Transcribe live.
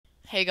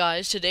Hey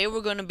guys, today we're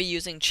going to be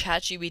using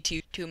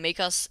ChatGPT to make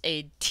us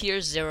a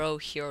tier 0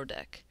 hero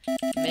deck.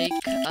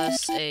 Make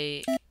us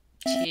a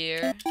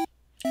tier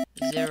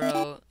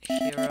 0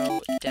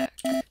 hero deck.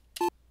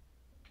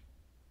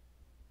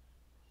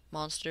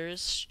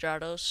 Monsters: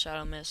 Stratos,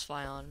 Shadow Mist,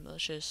 Vion,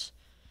 Malicious,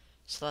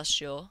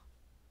 Celestial.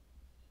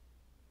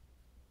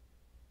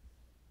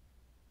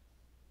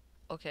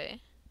 Okay.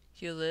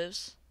 He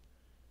lives.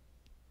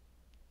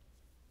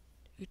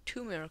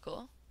 2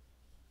 Miracle,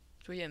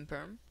 3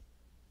 Imperm.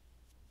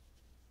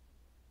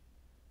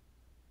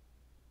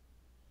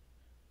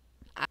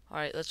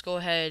 Alright, let's go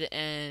ahead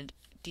and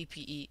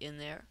DPE in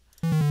there.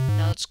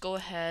 Now let's go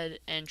ahead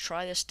and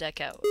try this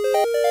deck out.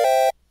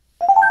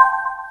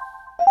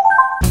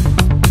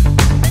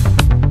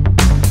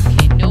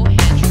 Okay, no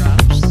hand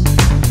traps.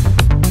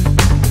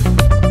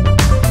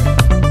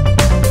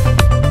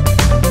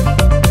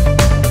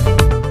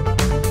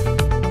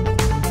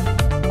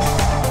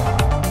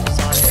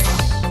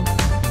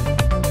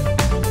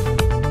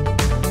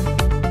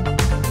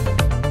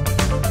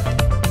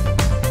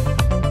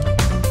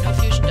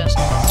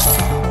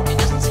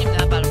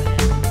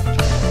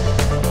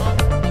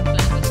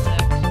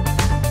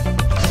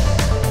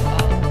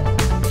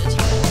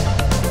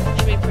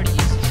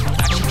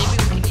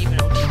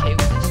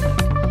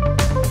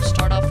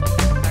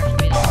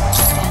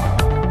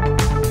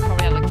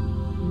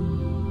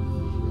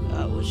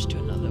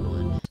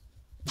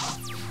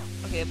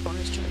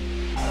 Opponent's turn.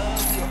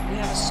 We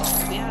have a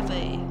song. We have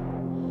a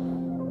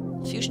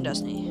Fusion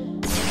Destiny.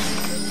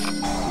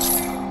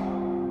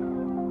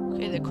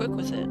 Okay, they're quick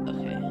with it.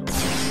 Okay.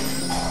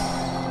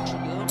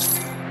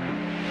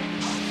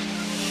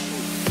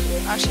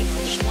 Actually, no,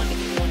 just one.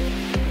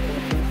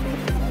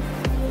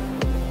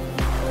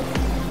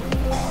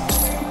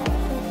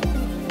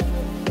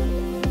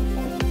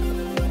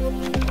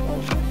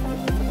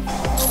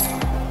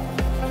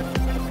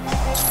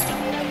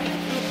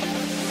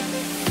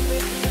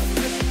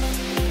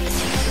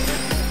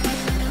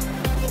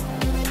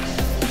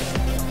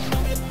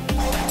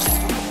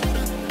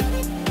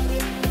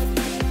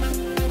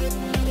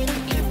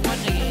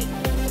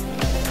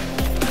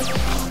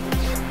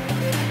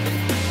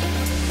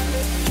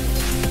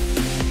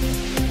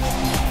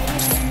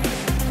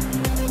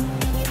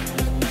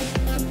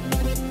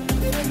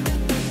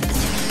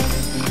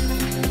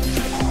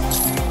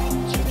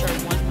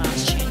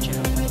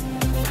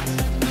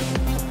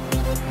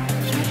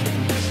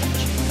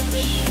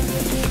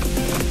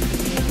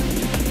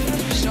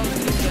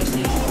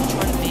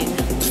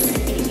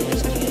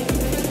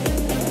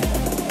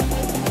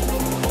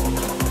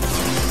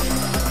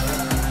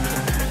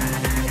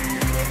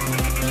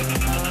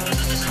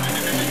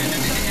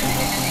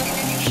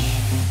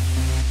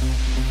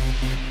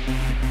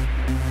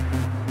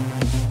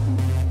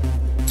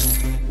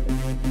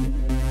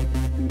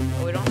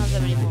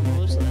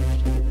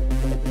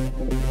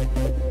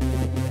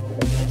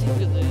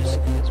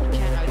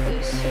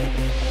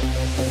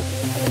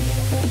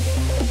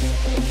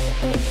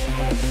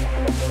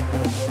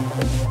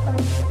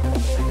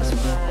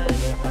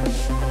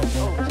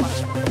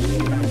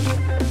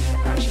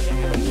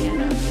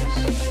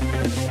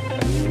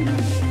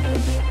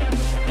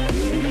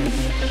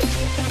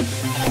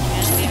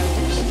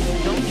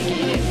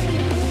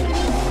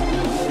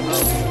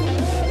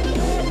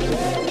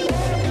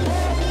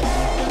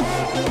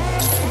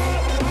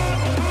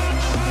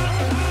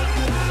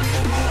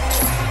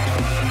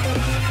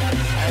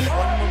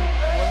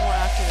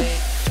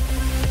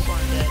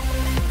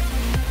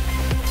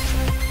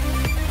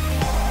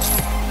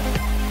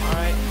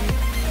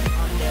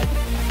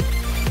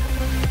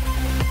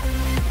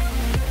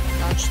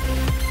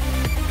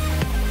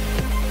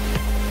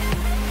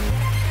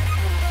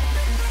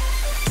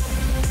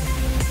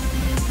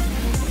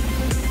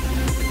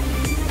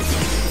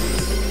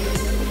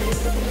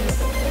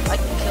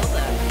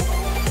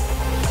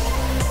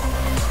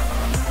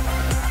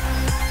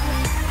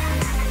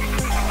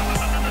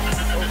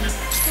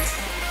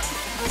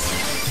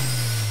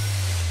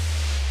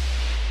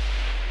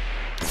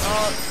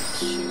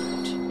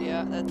 Shoot.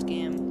 Yeah, that's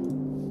game.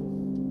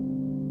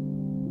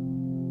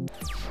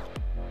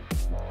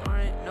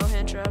 Alright, no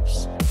hand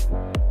traps.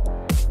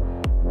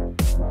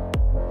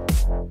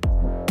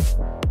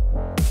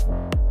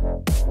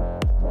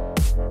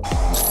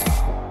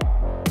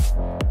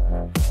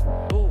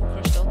 Oh,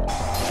 Crystal.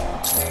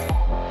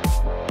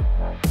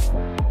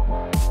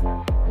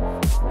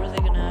 What are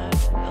they gonna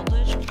have?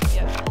 Eldritch?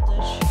 Yeah,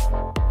 Eldritch.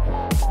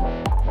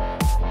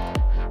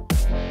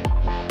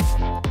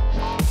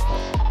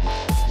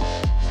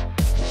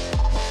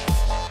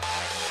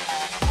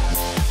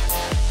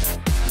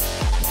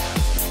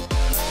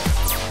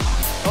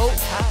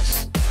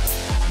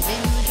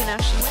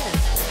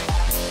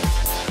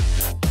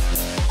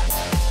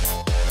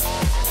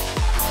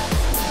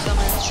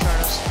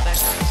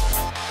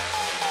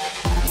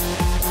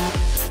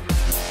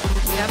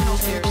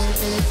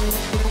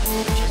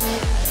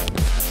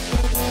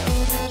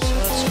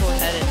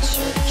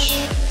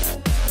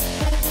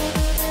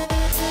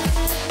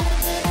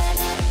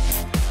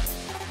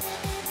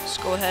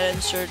 Go ahead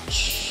and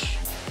search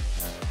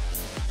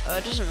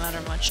It doesn't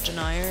matter much.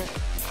 Denier.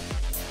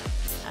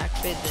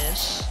 Activate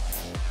this.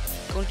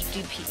 Go to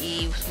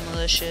DPE with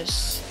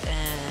malicious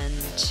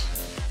and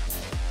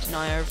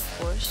denier, of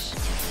course.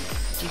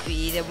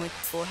 DPE, then we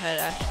go ahead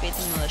and activate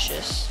the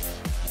malicious.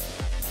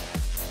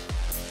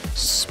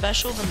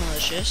 Special the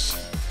malicious.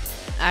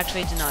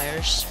 Activate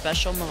denier.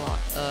 Special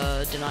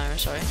denier,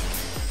 sorry.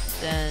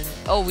 Then,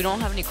 oh, we don't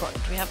have any do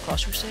we have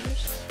Cross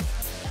Crusaders?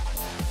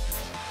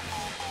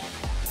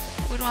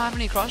 We don't have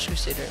any Cross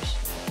Crusaders.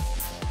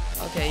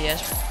 Okay,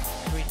 yes,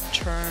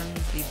 return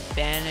the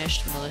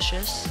banished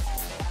malicious.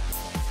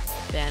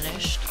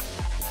 Banished.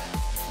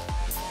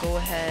 Go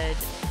ahead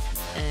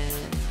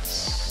and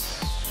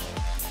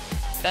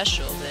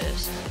special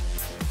this.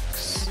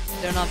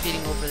 They're not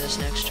beating over this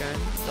next turn.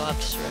 They'll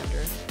have to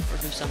surrender or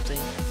do something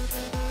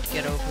to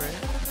get over it.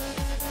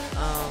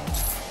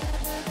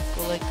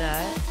 Go like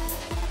that.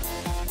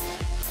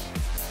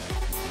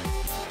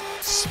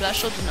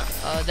 Special,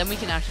 then we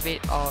can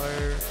activate our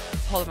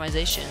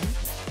polymerization.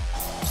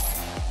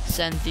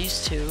 Send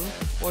these two,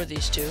 or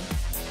these two.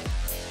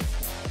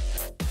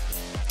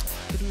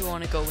 Who do we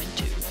want to go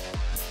into?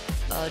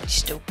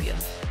 Dystopia.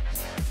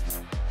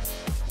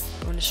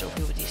 Go into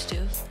Dystopia with these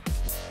two.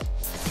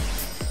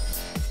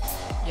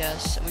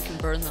 Yes, and we can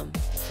burn them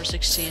for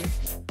 16,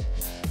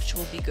 which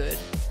will be good.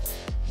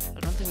 I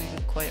don't think we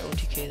can quite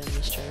OTK them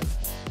this turn.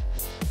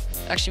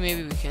 Actually,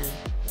 maybe we can.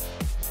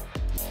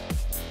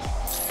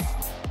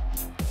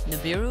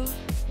 Nibiru?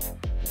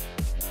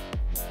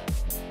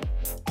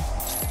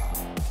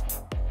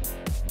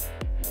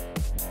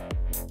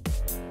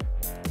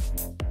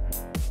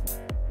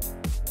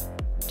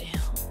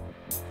 Damn.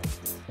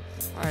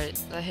 Alright,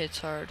 that hits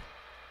hard.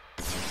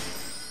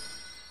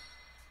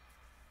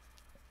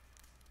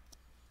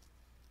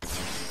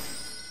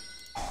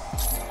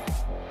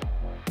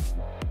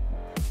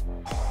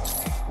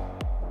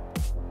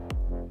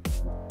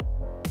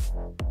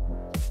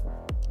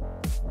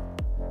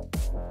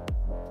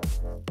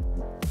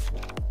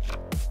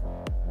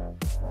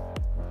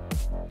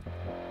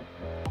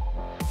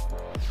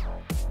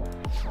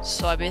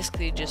 So I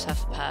basically just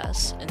have to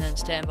pass, and then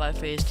standby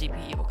phase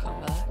DPE will come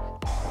back.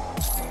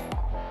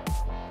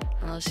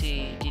 Unless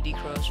he DD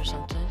crows or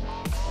something.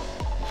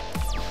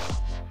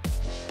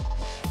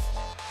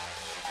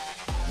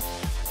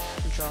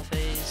 Draw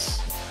phase.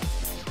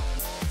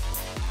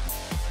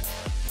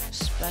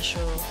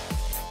 Special.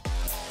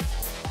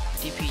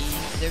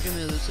 DPE. They're gonna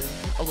be losing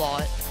a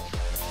lot.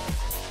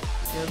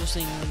 They're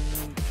losing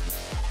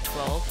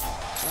 12.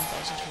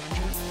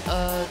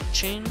 1,200.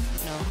 Chain? No.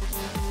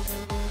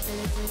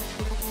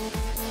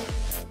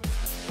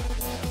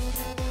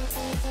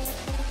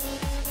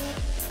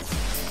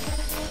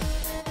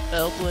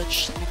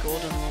 Eldritch, the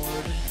Golden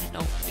Lord.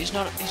 No, he's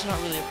not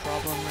really a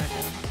problem right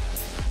now.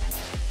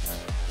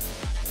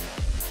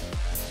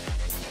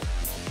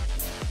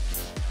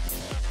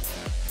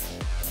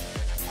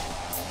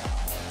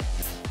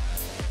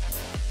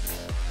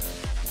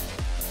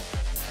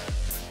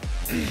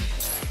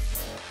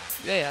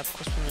 Yeah, of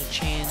course we're gonna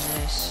chain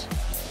this.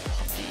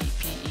 Pop the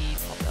EPE,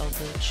 pop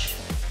Eldritch.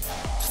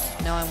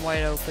 Now I'm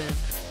wide open.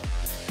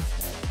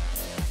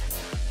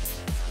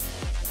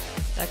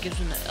 That gives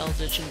him the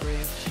Eldritch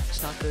engraved.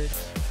 It's not good.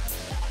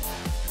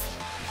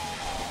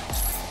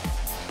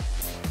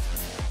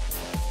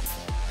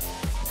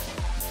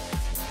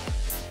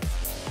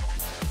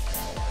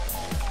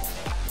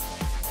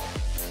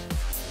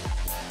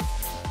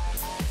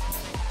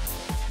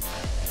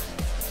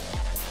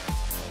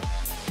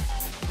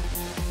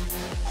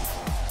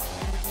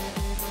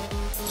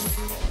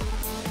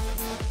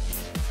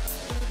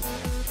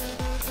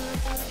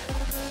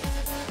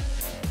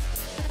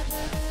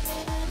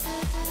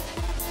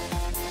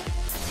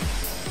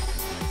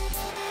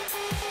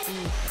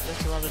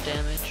 That's a lot of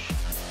damage.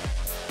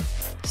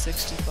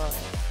 65.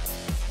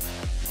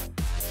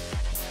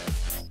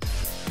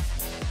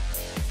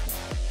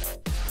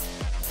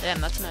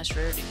 Damn, that's a nice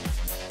rarity.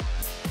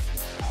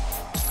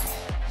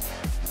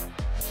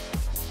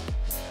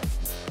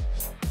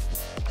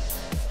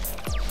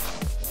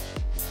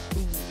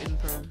 Ooh,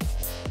 Imperm.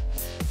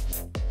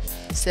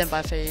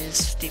 Standby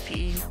phase,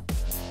 DPE.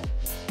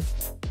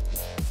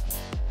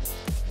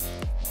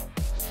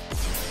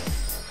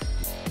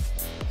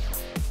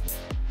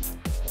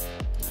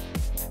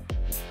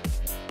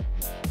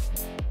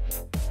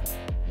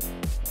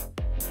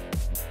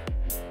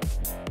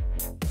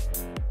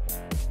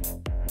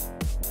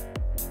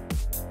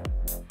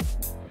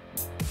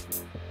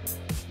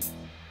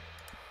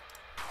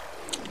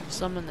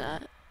 Summon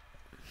that.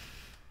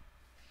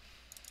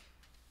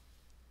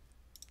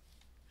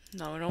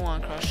 No, we don't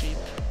want Cross Sheep.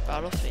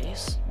 Battle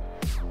phase.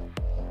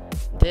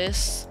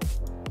 This.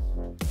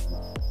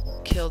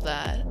 Kill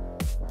that.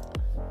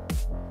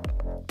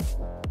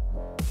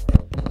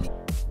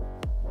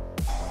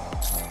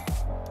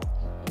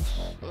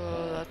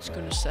 Oh, that's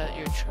gonna set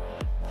your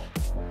trap.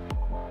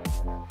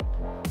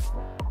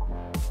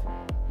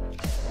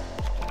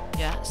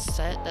 Yeah,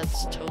 set.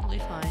 That's totally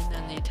fine.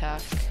 And the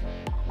attack.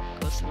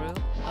 Go through.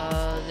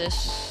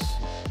 This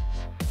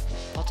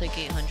I'll take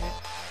 800.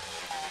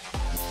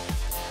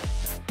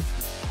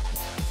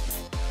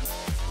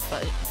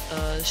 but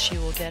she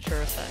will get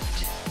her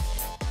effect.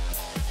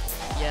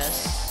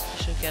 Yes,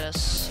 should get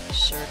us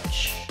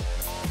search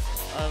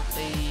of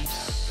the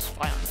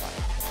spy on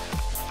fire.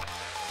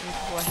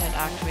 Go ahead and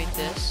activate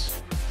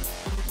this.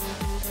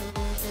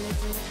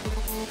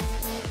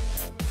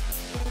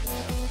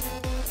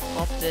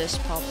 Pop this.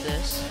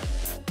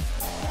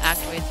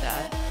 Activate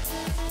that.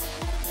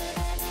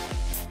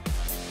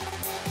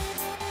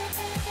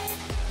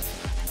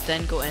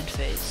 Then go end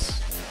phase.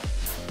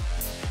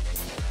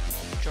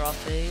 Draw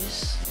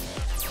phase.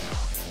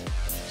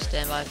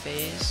 Standby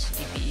phase.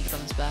 DPE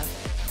comes back.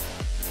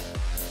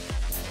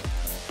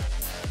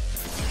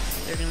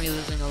 They're gonna be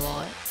losing a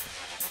lot.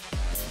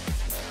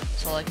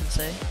 That's all I can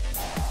say.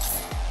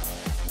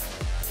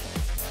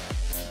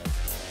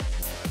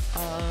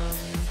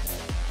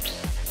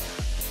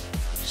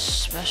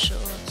 Special,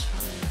 that's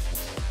fine.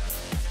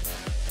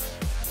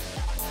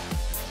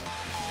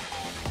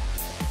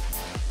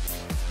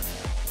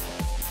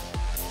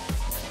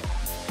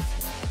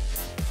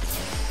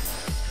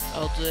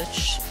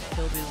 Eldritch,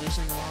 he'll be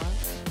losing a lot.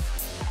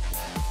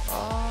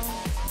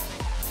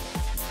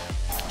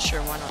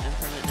 Sure, why not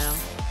impermanent now?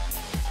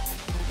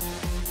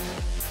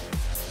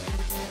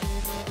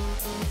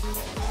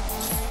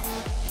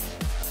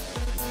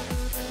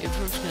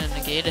 Improve's gonna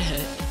negate a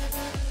hit.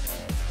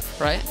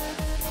 Right?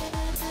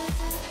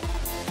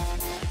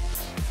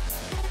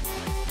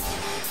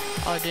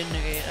 Oh, it didn't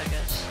negate, I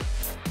guess.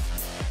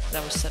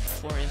 That was set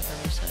before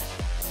Imperm was set.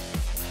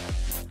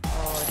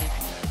 Oh,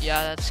 DP.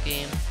 Yeah, that's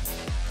game.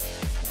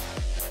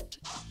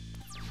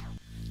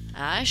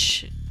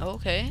 Ash,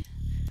 okay.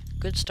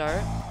 Good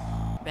start.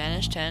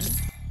 Banish 10.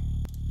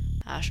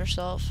 Ash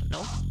herself.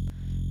 Nope.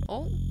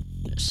 Oh,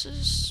 this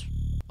is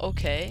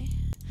okay.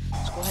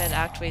 Let's go ahead and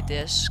activate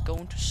this. Go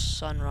into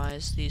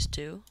Sunrise, these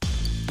two.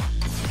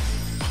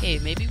 Okay,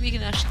 maybe we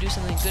can actually do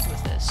something good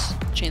with this.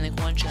 Chainlink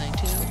 1, Chainlink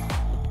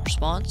 2.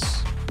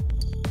 Response.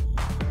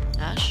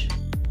 Ash?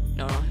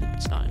 No,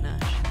 it's not an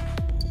Ash.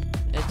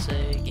 It's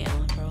a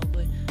Gamma,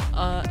 probably.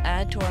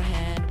 Add to our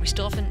hand. We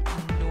still haven't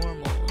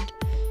normaled.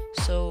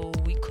 So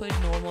we could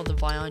normal the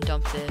Vion,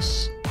 dump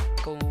this,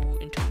 go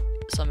into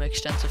some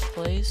extensive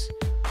plays,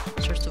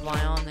 search the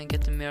Vion, then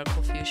get the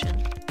Miracle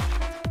Fusion.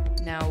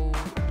 Now,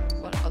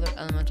 what other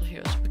elemental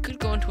heroes? We could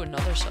go into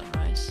another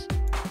Sunrise,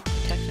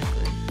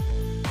 technically.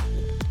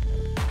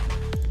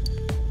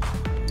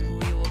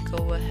 We will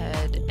go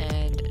ahead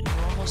and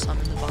normal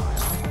summon the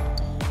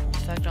Vion.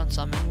 Effect on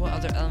summon. What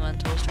other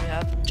elementals do we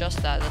have?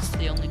 Just that, that's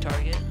the only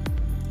target.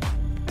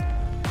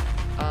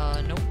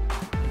 Nope.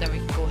 Then we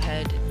can go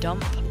ahead,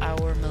 dump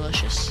our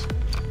Malicious.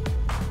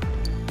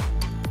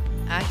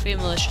 Activate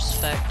Malicious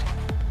effect.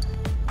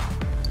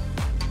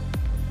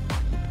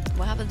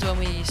 What happens when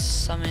we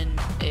summon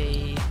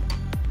a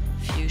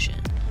fusion?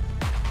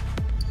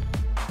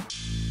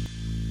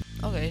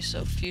 Okay,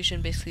 so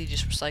fusion basically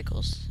just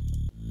recycles.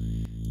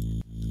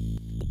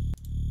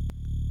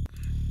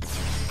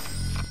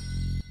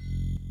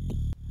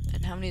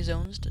 And how many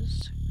zones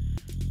does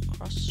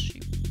Cross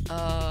Sheep?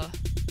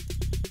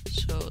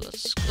 So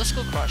let's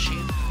go Cross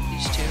Sheep,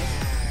 these two.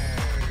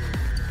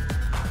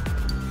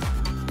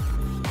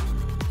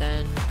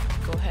 Then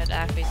go ahead and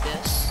activate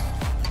this.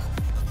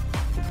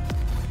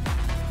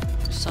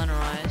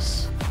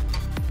 Sunrise.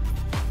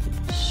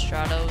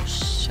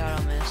 Stratos,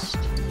 Shadow Mist.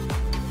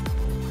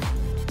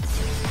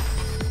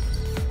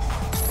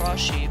 Cross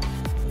Sheep.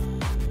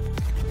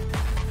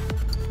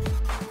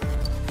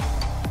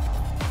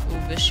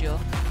 Ooh, Vishio.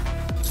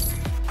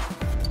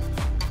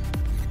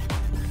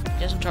 He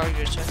doesn't target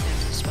your so I think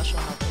it's a special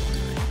another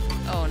one,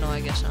 right? Oh no,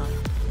 I guess not.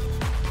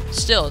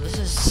 Still,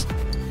 this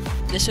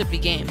would be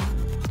game.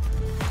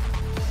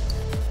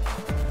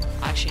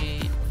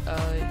 Actually,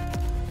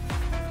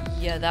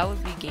 yeah, that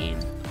would be game.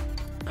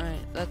 Alright,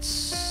 let's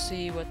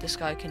see what this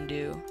guy can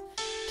do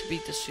to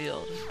beat this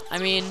field. I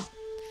mean,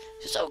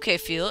 it's okay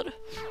field.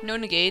 No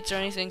negates or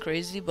anything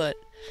crazy, but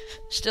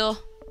still,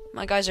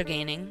 my guys are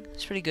gaining.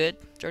 It's pretty good.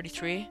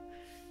 33.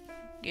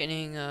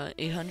 Gaining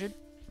 800.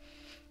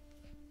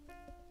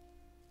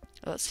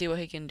 Let's see what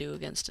he can do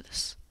against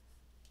this.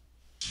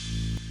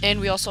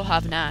 And we also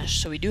have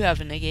Nash, so we do have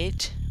a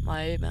negate.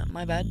 My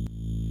bad.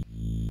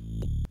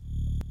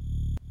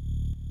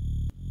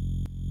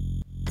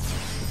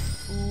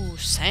 Ooh,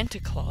 Santa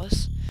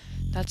Claus.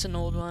 That's an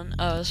old one.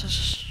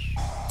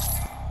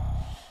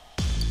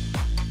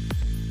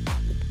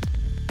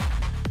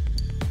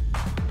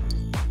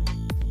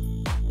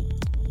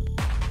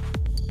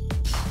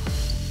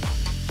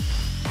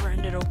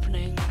 Branded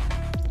opening.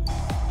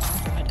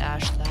 I'd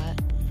Ash that.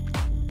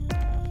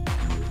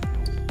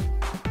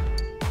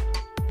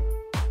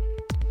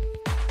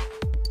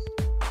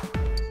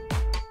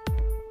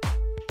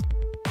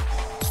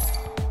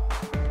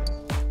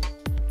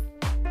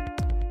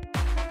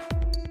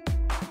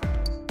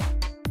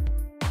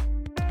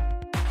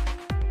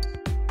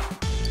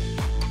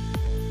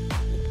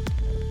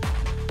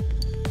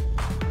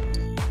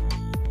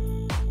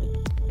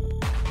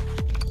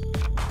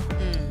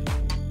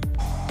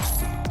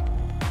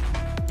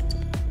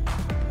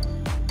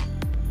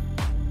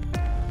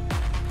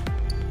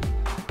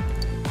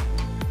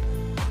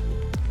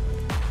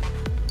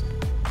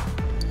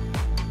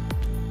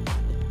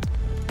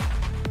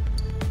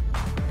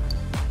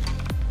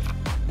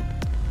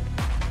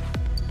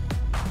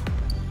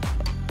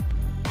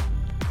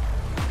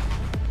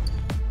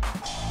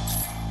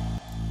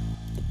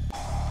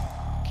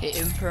 Okay,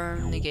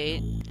 imperm,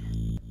 negate.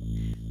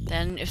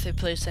 Then if they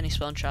place any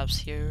spell traps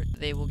here,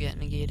 they will get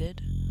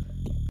negated,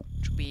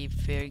 which will be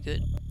very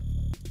good.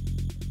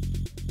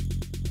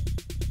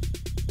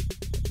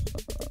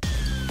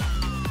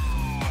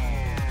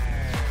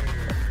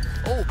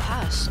 Oh,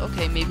 pass.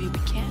 Okay, maybe we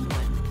can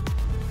win.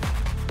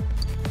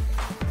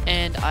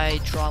 And I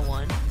draw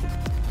one.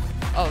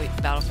 Oh,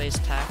 battle phase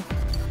attack,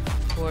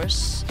 of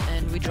course.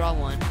 And we draw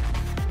one.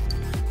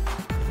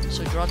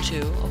 So draw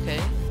two. Okay.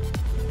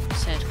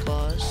 Santa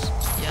Claus.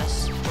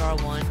 Yes. Draw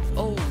one.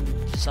 Oh,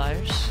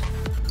 desires.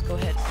 Go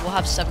ahead. We'll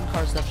have 7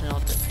 cards left in our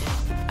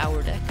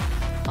deck.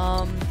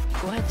 Go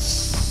ahead.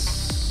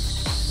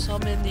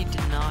 Summon the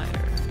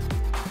Denier.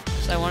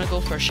 So I want to go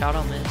for a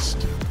Shadow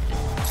Mist.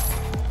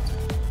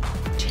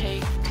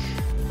 Take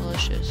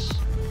Malicious.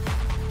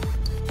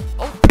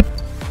 Oh,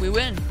 we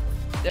win.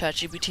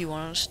 ChatGPT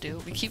wanted us to do.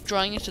 We keep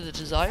drawing into the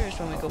desires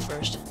when we go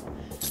first.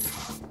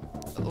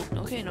 Oh,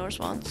 okay, no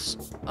response.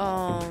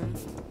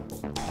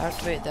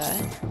 Activate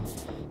that.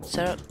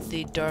 Set up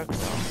the Dark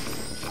Realm.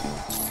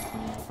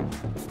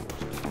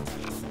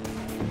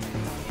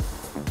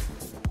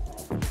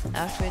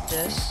 Activate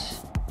this.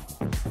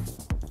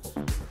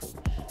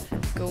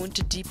 Go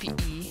into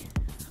DPE.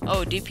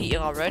 Oh, DPE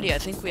already. I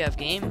think we have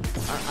game.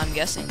 I'm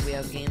guessing we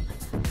have game.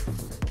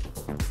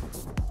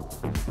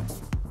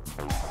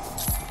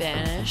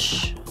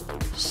 Banish.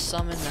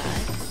 Summon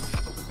that.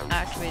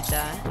 Activate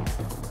that.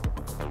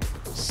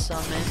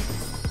 Summon.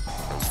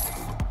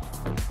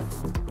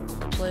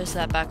 Place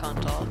that back on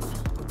top.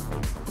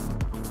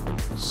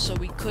 So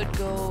we could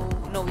go.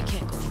 No, we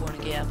can't go for a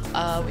gap.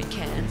 We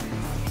can.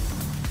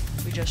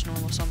 We just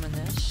normal summon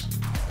this.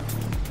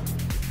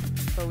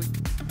 But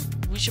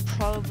we should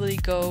probably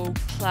go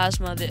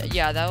plasma.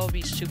 Yeah, that would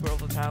be super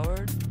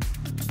overpowered.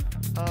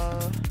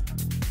 Go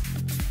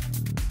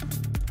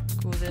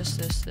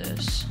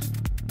this.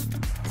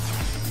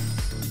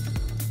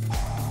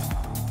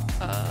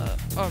 Oh,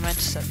 I meant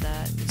to set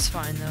that. It's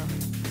fine though.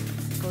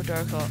 Go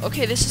Dark Hall.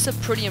 Okay, this is a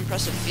pretty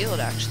impressive field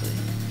actually.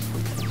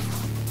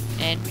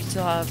 And we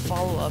still have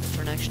follow-up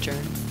for next turn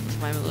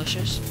with my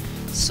Malicious.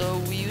 So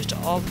we used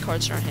all the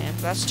cards in our hand.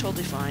 That's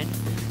totally fine.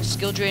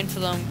 Skill drain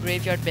for them,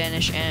 Graveyard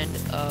Banish, and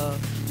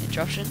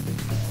Interruption.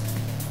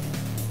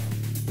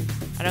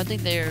 I don't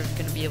think they're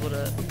going to be able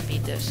to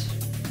beat this.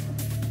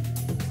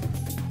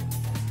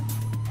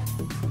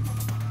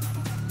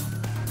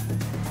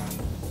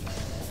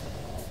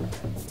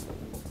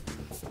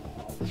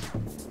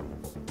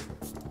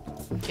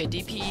 Okay,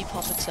 DPE,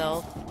 pop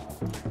itself.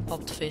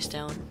 Pop the face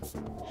down.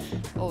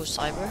 Oh,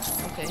 Cyber.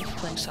 Okay,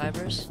 playing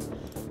Cybers.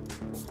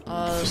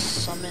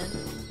 Summon.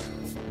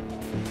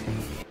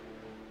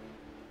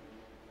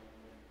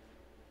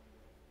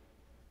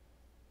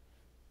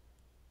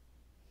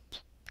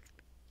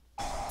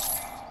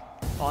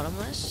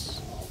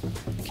 Bottomless.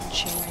 We can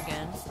chain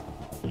again.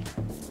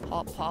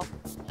 Pop.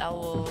 That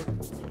will,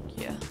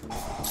 yeah.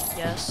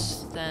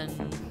 Yes, then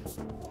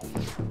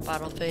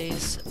battle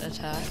phase,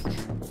 attack,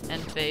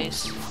 end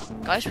phase.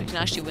 Guys, we can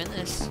actually win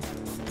this.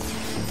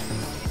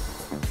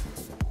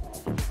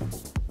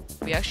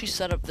 We actually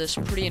set up this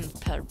pretty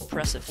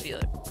impressive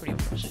field.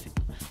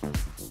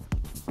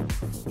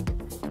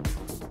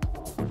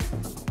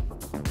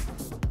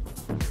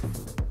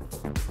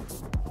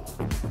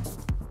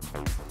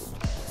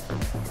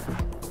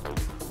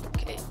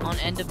 Okay, on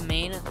end of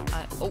main,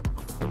 oh,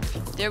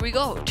 there we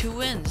go, 2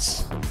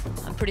 wins.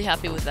 I'm pretty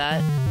happy with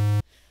that.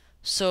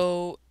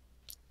 So,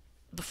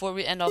 before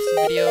we end off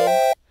the video, I'm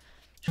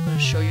just going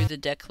to show you the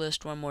deck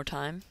list one more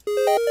time.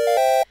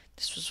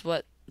 This was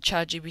what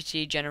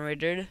ChatGPT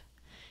generated.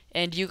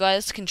 And you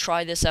guys can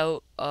try this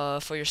out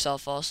for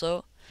yourself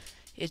also.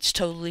 It's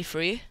totally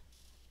free.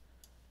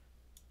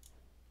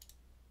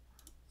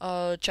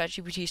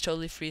 ChatGPT is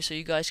totally free, so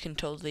you guys can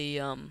totally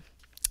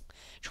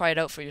try it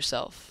out for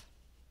yourself.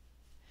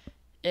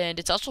 And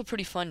it's also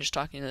pretty fun just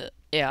talking to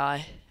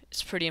AI.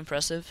 It's pretty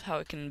impressive how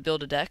it can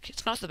build a deck.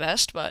 It's not the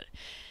best, but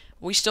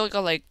we still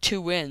got like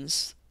 2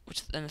 wins,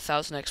 which and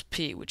 1000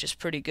 XP, which is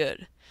pretty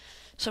good.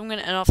 So I'm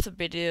gonna end off the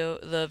video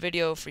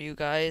for you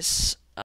guys.